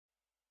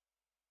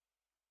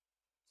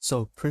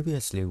So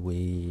previously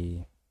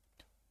we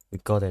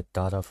got a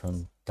data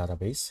from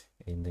database,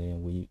 and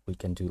then we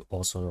can do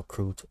also a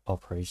CRUD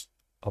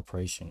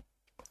operation.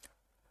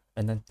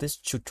 And then this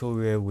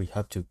tutorial we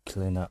have to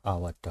clean up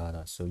our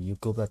data. So you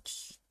go back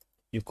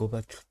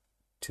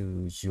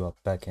to your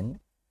backend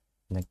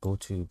and then go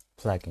to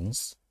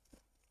plugins.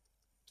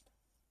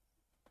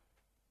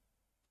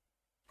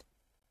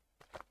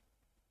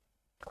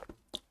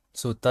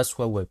 So that's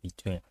what we'll be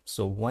doing.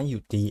 So when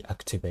you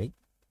deactivate,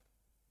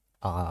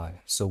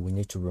 so we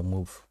need to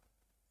remove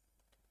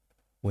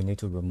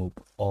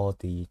all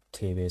the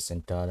tables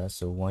and data.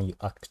 So when you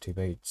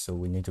activate, so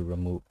we need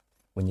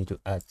to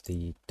add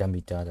the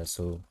dummy data.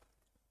 So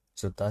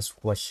that's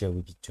what shall we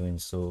be doing.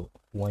 So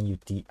when you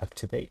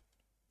deactivate,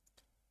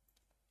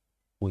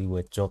 we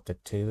will drop the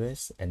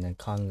tables, and then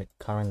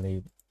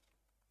currently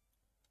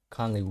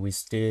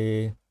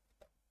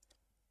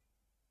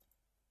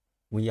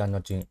we are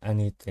not doing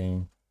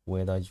anything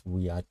whether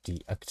we are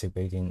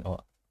deactivating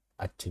or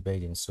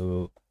activating.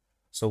 So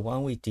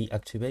when we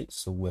deactivate,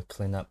 so we'll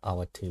clean up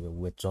our table,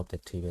 we'll drop the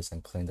tables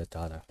and clean the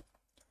data.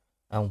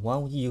 And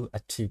when you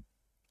activate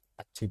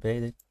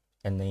it,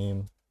 and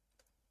then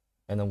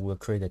we'll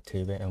create a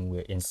table and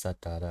we'll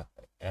insert data,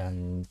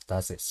 and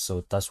that's it.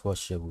 So that's what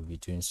shall we be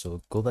doing.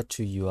 So go back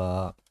to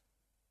your,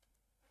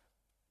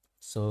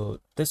 so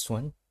this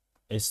one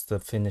is the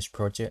finished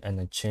project, and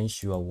then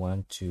change your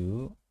one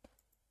to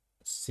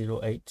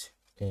 08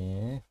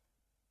 and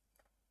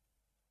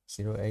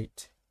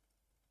 08,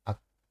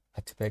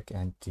 activate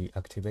and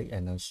deactivate,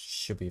 and then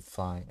should be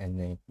fine, and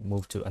then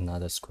move to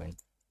another screen.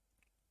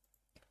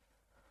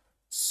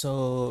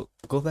 So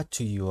go back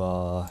to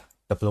your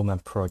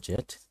development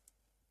project.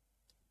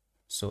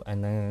 So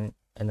and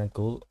then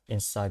go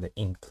inside the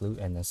include,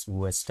 and then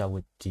we'll start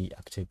with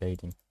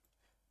deactivating.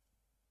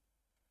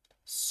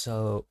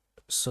 So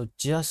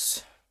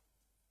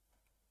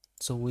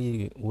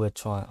we will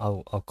try.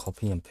 I'll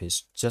copy and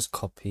paste. Just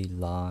copy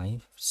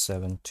line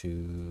 7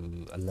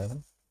 to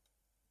 11,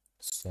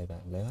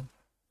 7, 11,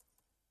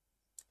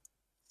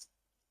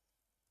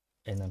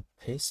 and then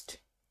paste.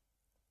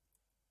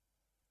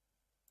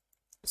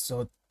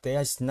 So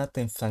there's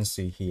nothing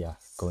fancy here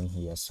going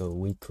here. So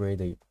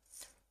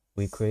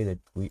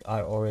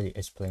I already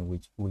explained,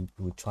 we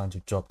trying to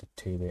drop the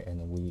table,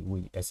 and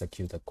we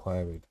execute the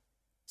query.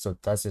 So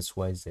that is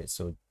why is it.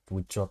 So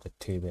we drop the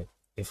table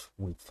if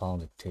we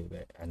found the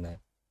table, and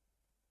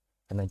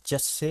then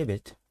just save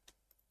it,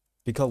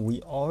 because we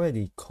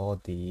already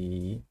called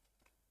the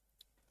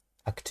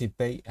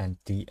activate and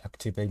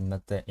deactivate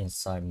method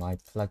inside my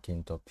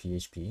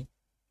plugin.php.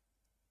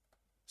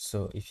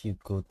 So if you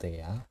go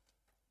there,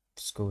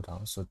 scroll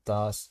down, so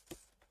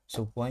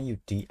when you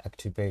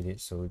deactivate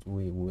it, so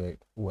we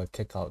will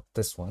kick out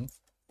this one,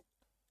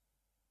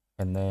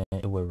 and then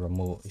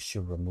it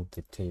should remove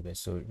the table.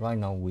 So right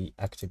now we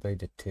activate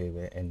the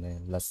table, and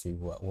then let's see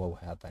what will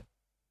happen.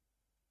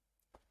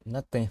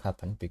 Nothing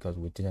happened because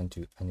we didn't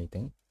do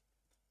anything.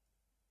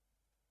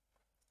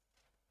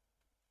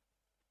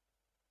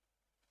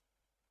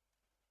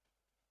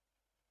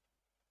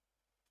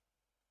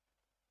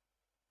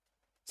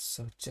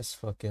 So just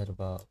forget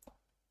about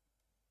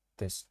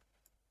this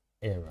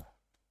error,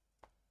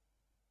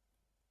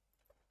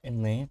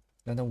 and then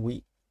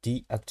we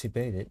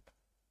deactivate it.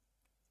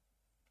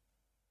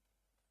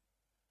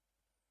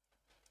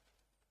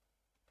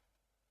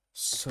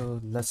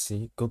 So let's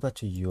see, go back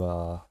to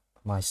your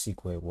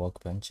MySQL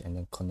workbench, and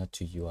then connect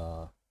to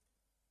your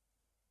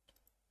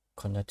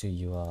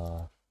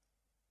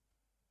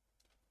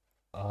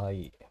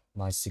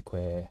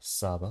MySQL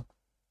server,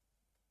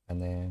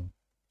 and then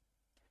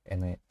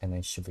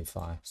it should be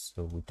fine.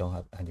 So we don't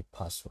have any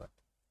password.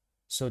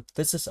 So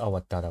this is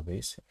our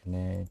database, and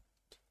then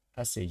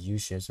as a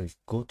usual, so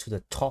go to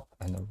the top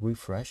and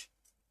refresh.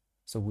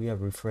 So we are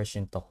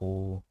refreshing the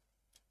whole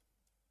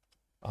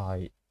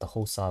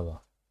server.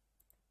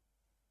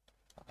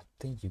 I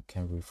think you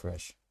can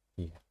refresh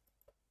here.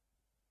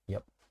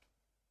 Yep.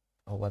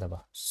 Or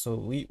whatever. So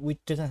we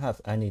didn't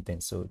have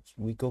anything. So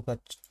we go back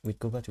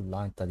to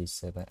line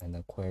 37 and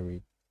then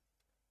query.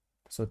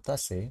 So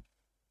that's it.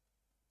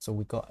 So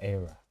we got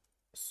error.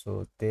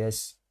 So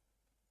there's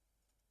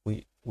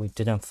we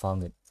didn't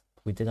find it.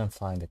 We didn't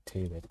find the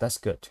table. That's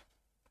good.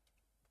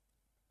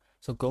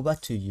 So go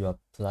back to your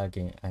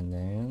plugin, and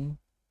then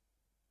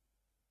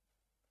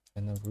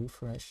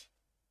refresh.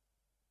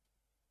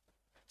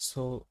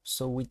 So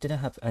we didn't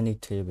have any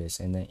tables,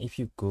 and then if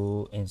you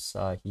go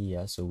inside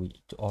here, so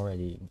we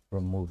already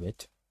remove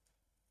it.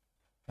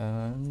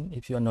 And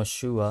if you are not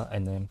sure,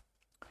 and then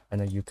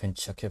you can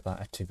check it by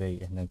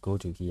activate, and then go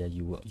to here,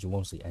 you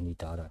won't see any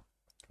data.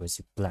 You will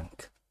see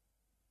blank.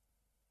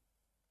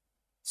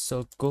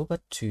 So go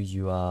back to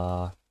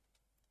your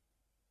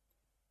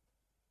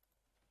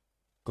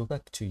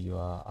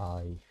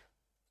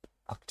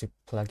active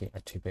plugin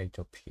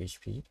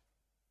activate.php,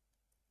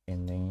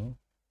 and then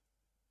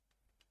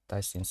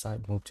that's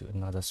inside. Move to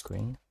another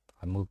screen.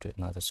 I move to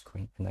another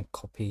screen, and then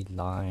copy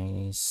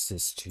line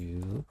 6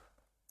 to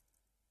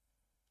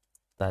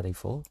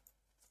 34,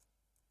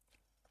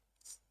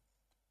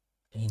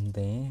 and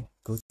then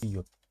go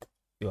to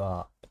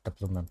your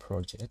development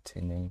project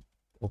and then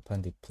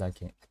open the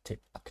plugin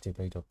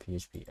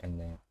activate.php and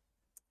then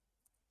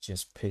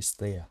just paste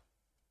there.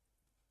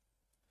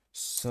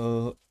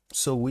 So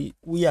we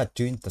are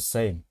doing the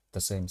same.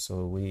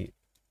 So we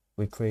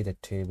create a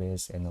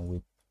tables and then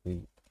we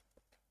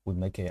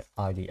make an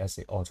ID as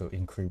an auto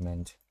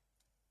increment,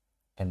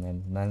 and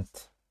then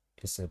length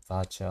is a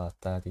varchar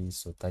 30,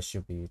 so that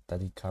should be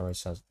 30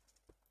 characters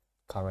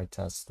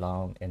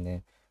long, and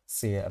then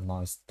CA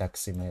amount is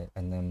decimate,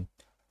 and then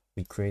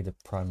we create the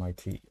primary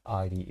key.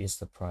 ID is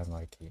the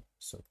primary key,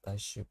 so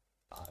that should be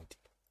ID.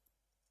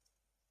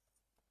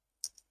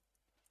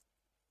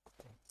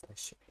 That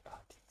should be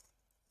ID.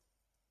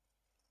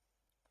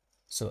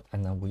 So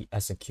and then we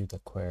execute the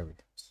query.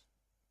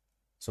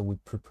 So we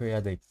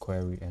prepare the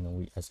query and then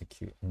we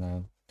execute,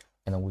 and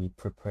then we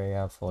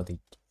prepare for the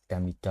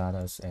dummy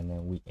data, and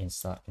then we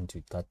insert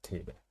into that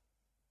table.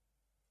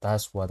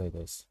 That's what it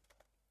is.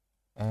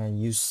 And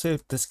you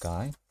save this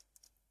guy,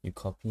 you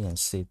copy and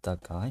save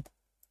that guy,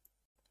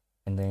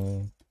 and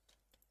then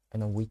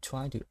we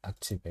try to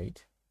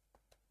activate.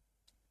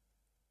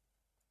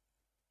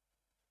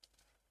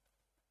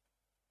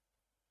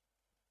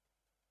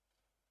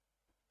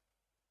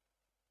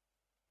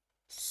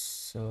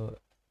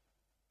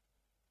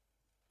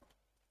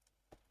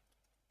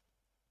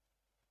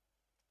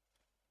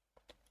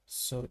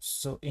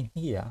 So in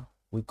here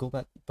we go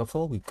back.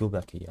 Before we go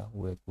back here,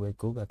 we'll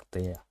go back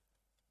there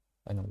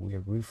and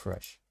we'll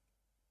refresh.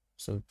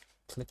 So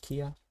click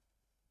here,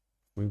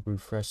 we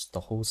refresh the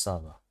whole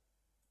server.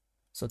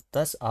 So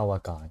that's our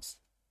guys.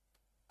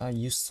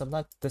 You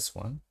select this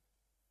one,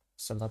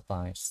 select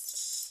by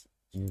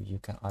you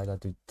can either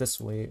do this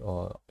way,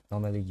 or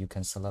normally you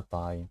can select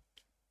by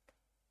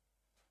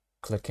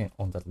clicking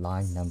on the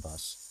line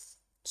numbers.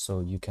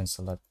 So you can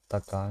select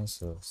that guy.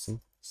 So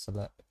see,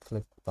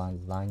 click by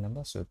line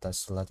number, so that's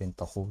selecting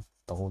the whole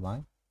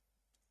line,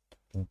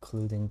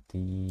 including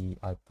the,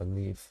 I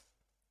believe,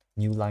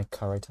 new line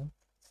character.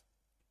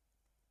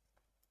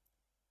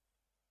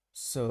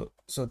 So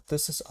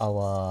this is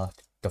our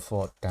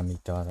default dummy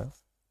data,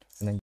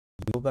 and then you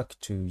go back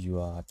to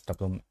your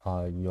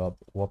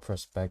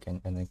WordPress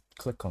backend and then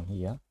click on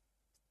here.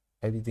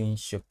 Everything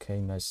should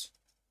come as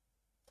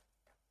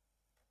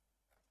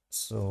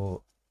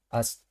so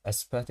as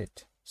expected.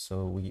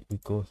 So we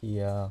go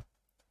here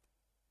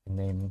and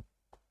then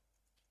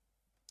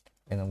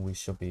we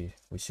should be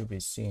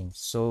seeing.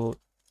 So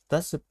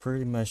that's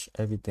pretty much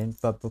everything.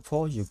 But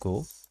before you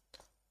go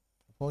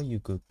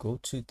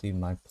to the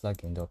my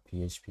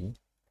plugin.php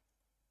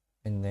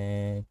and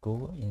then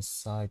go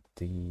inside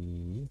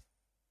the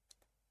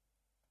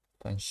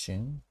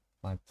function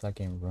my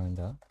plugin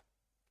render,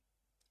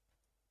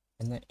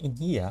 and then in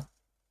here,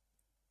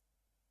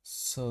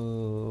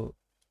 so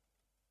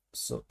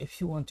if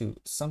you want to,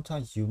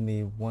 sometimes you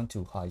may want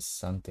to hide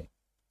something.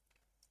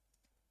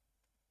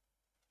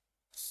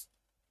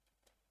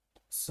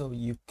 So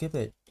you give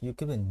it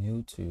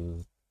new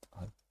to,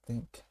 I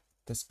think,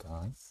 this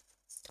guy.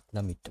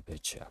 Let me double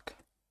check.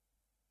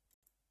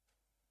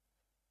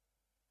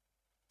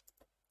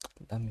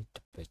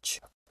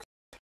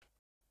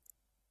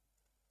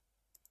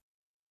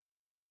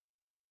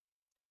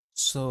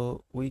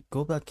 So we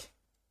go back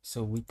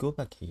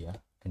here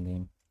and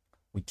then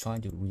we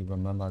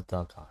remember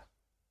that guy.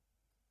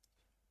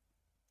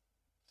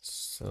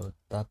 So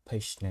that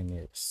page name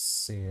is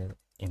sale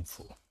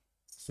info.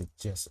 So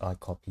just I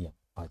copy it,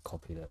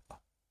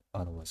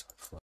 otherwise I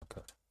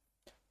forgot.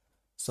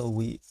 So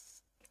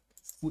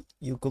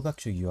you go back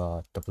to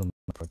your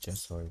development project,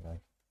 sorry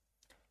guys.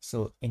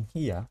 So in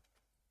here,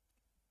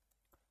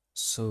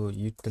 so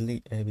you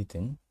delete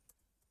everything.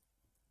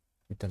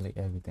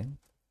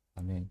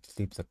 I mean,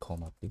 leave the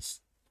comma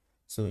please.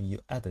 So you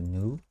add a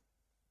new,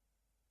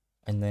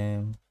 and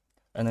then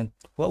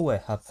what will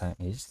happen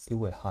is it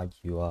will hide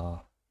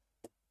your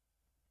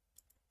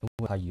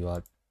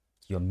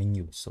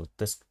menu. So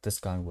this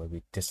guy will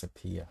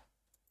disappear.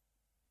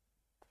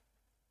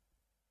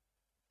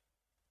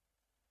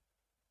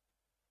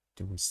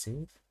 Do we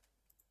save?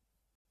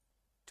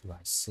 Do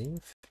I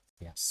save?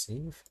 Yeah,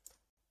 save.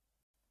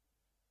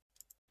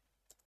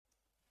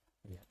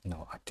 Yeah,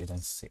 no, I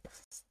didn't save.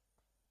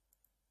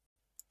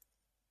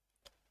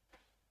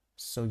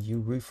 So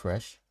you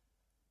refresh.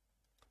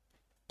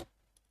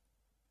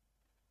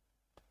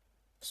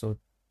 So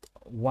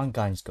one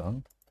guy is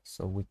gone.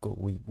 So we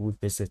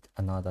visit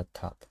another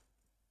tab,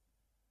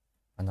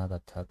 and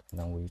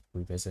then we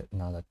visit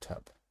another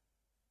tab.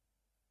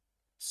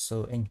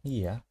 So in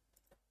here,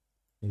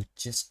 you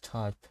just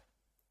type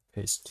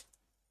paste.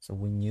 So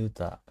we knew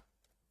that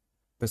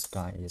this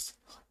guy is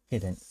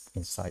hidden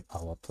inside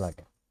our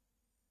plugin.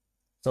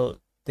 So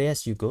there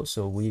you go.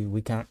 So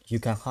you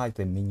can hide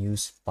the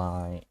menus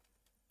by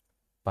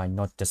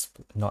not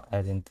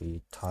adding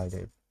the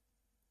title,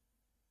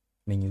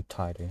 menu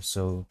title.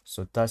 So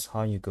that's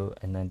how you go.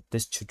 And then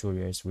this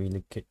tutorial is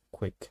really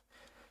quick,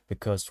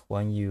 because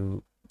when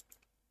you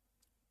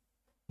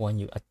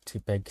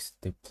activate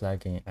the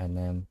plugin, and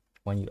then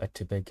when you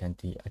activate and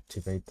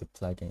deactivate the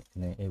plugin,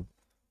 and then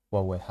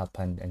what will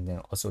happen. And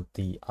then also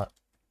the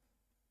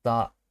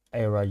that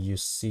error you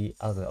see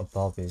at the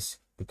above is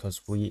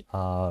because we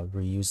are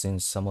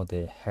reusing some of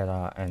the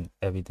header and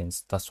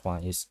evidence. That's why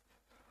it's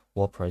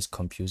WordPress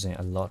confusing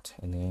a lot.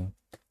 And then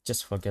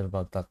just forget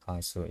about that,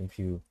 guys. So if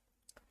you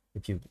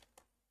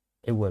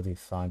it will be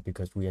fine,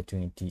 because we are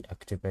doing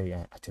deactivate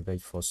and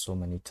activate for so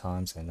many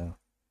times, and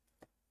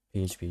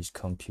PHP is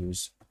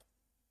confused.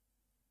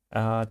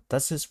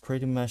 That is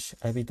pretty much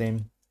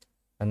everything,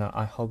 and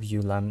I hope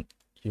you learn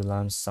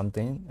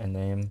something. And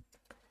then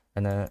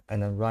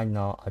right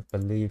now I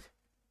believe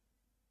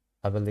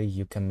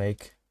you can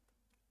make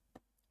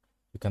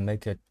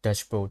a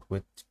dashboard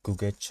with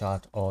Google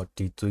Chart or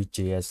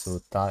D3JS, so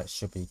that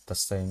should be the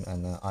same.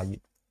 And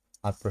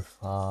I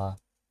prefer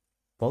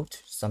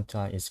both.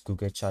 Sometimes it's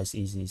Google Chart is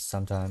easy,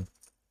 sometimes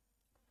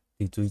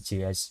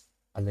D3JS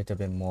a little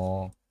bit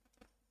more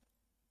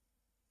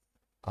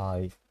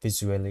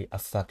visually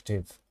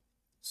effective.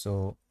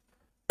 So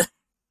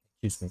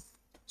excuse me.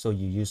 So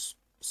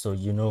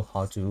you know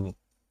how to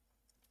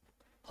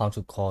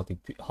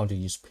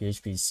use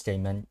PHP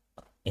statement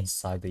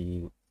inside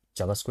the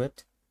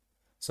JavaScript.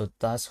 So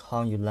that's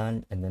how you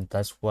learn, and then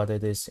that's what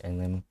it is.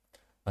 And then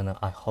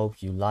I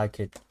hope you like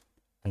it.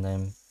 And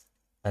then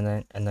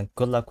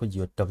good luck with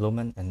your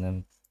development.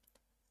 And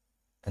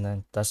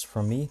then that's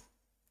from me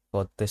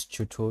for this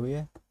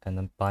tutorial. And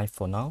then bye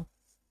for now.